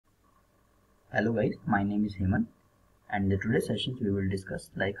Hello guys, my name is Hemant, and in today's sessions we will discuss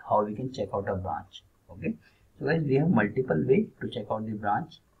like how we can check out a branch. Okay, so guys, we have multiple way to check out the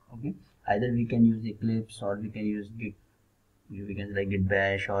branch. Okay, either we can use Eclipse or we can use Git. We can say like Git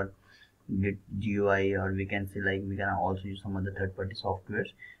Bash or Git GUI, or we can say like we can also use some other third-party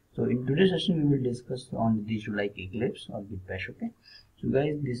softwares. So in today's session we will discuss on these two like Eclipse or Git Bash. Okay, so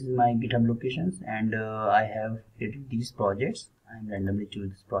guys, this is my GitHub locations, and I have created these projects. I randomly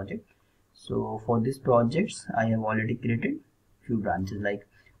choose this project. So for these projects I have already created few branches like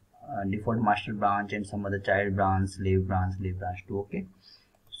default master branch and some other child branch, slave branch 2. Okay,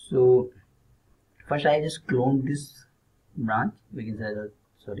 so first I just clone this branch, we can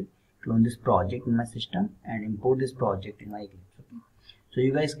say clone this project in my system and import this project in my Eclipse. Okay, so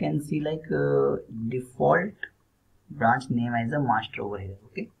you guys can see like default branch name as a master over here.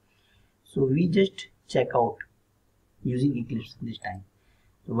 Okay, so we just check out using Eclipse this time.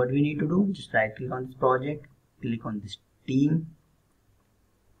 So what we need to do, just right click on this project, click on this team,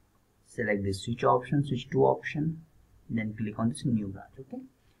 select this switch option, switch to option, then click on this new branch. Okay,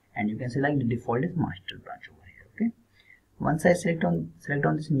 and you can select the default is master branch over here. Okay, once I select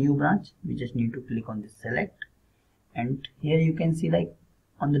on this new branch, we just need to click on this select, and here you can see like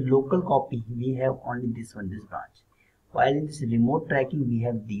on the local copy we have only this branch, while in this remote tracking we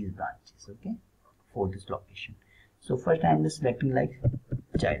have these branches. Okay, for this location. So first I am just selecting like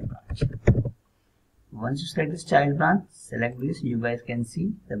child branch. Once you select this child branch, select this, you guys can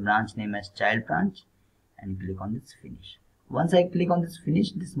see the branch name as child branch, and click on this finish. Once I click on this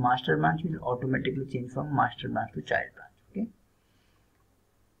finish, this master branch will automatically change from master branch to child branch. Okay,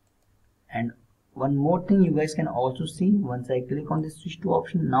 and one more thing you guys can also see, once I click on this switch to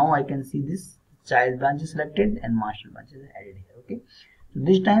option, now I can see this child branch is selected and master branch is added here. Okay, so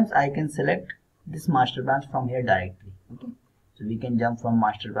these times I can select this master branch from here directly. Okay, so we can jump from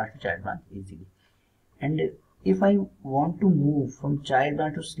master branch to child branch easily. And if I want to move from child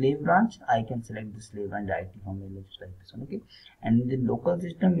branch to slave branch, I can select the slave branch directly from here, just like this one. Okay, and in the local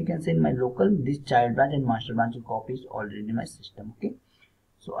system, we can say in my local, this child branch and master branch copy is already in my system. Okay,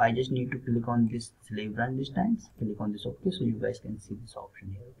 so I just need to click on this slave branch this time, click on this. Okay, so you guys can see this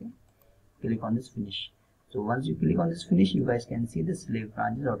option here. Okay, click on this finish. So once you click on this finish, you guys can see the slave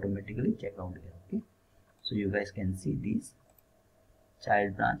branch is automatically checked out here. Okay, so you guys can see these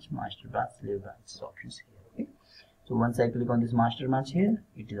child branch, master branch, slave branch options here. Okay, so once I click on this master branch here,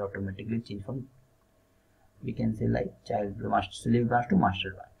 it is automatically changed from, we can say like child master slave branch to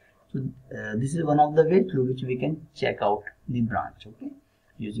master branch. So this is one of the ways through which we can check out the branch. Okay,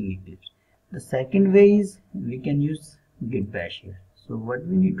 using Eclipse. The second way is we can use Git Bash here. So what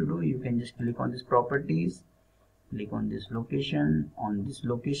we need to do, you can just click on this properties, click on this location,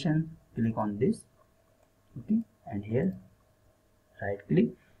 click on this. Okay, and here right click.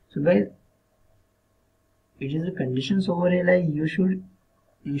 So guys, it is the conditions over here like you should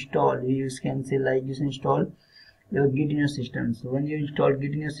install, you can say like you should install your Git in your system. So when you install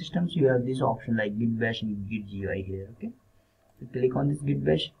Git in your systems, you have this option like Git Bash and Git GUI here. Okay, so click on this Git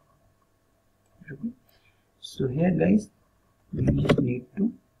Bash. Okay, so here guys, you just need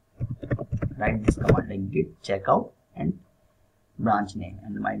to write this command like git checkout and branch name,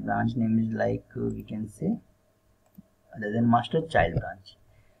 and my branch name is like we can say other than master child branch.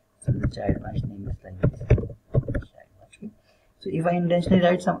 So the child branch name is like this, child branch. Okay, so if I intentionally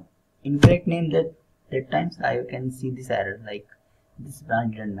write some incorrect name, that times I can see this error like this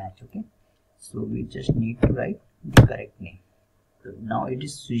branch didn't match. Okay, so we just need to write the correct name. So now it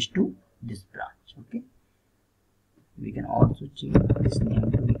is switched to this branch. Okay, we can also change this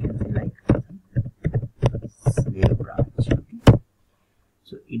name to, we can say like slave branch. Okay,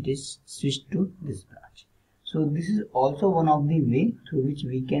 so it is switched to this branch. So this is also one of the way through which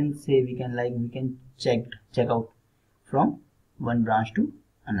we can say we can check out from one branch to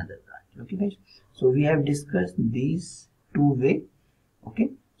another branch. Okay guys, so we have discussed these two ways. Okay,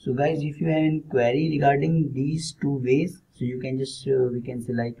 so guys, if you have any query regarding these two ways, so you can just we can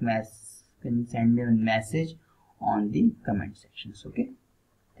say like can send me a message on the comment sections. Okay,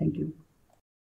 thank you.